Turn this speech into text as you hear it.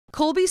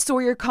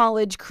Colby-Sawyer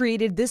College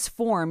created this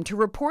form to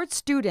report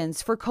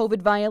students for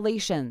COVID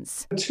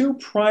violations. The two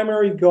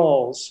primary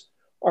goals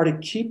are to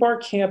keep our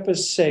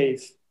campus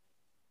safe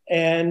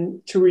and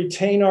to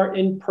retain our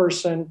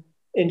in-person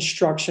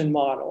instruction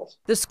models.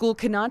 The school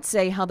cannot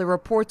say how the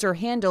reports are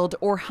handled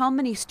or how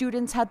many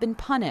students have been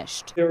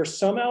punished. There are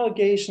some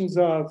allegations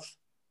of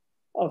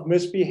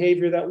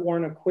misbehavior that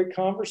warrant a quick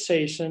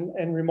conversation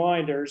and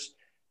reminders.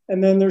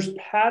 And then there's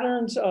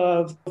patterns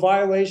of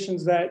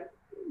violations that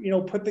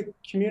put the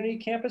community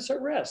campus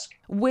at risk,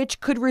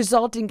 which could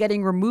result in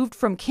getting removed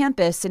from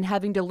campus and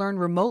having to learn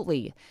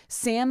remotely.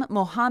 Sam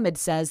Mohammed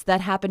says that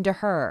happened to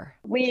her.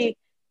 We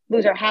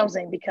lose our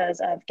housing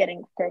because of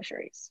getting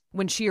groceries.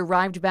 When she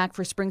arrived back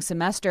for spring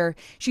semester,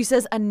 she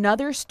says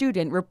another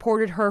student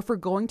reported her for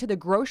going to the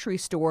grocery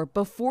store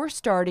before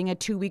starting a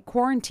 2-week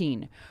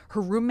quarantine.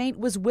 Her roommate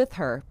was with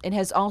her and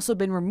has also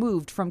been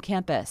removed from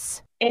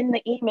campus. In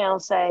the email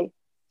say,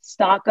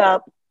 stock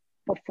up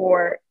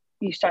before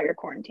you start your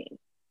quarantine.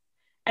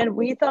 And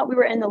we thought we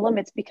were in the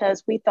limits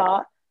because we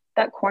thought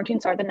that quarantine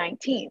started the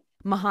 19th.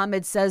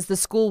 Mohammed says the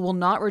school will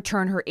not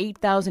return her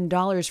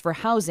 $8,000 for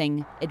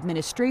housing.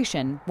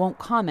 Administration won't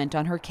comment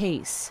on her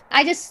case.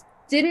 I just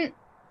didn't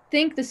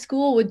think the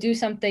school would do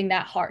something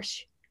that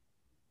harsh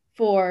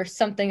for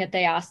something that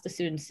they asked the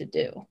students to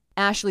do.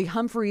 Ashley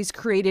Humphreys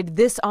created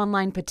this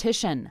online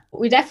petition.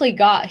 We definitely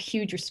got a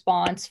huge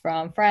response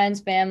from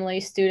friends,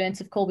 family,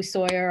 students of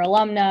Colby-Sawyer,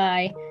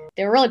 alumni.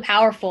 They were really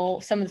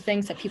powerful, some of the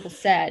things that people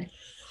said.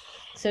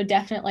 So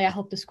definitely, I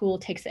hope the school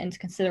takes it into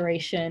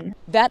consideration.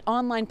 That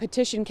online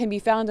petition can be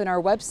found on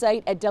our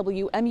website at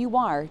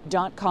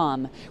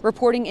WMUR.com.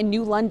 Reporting in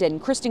New London,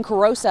 Kristen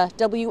Carosa,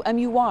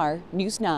 WMUR News 9.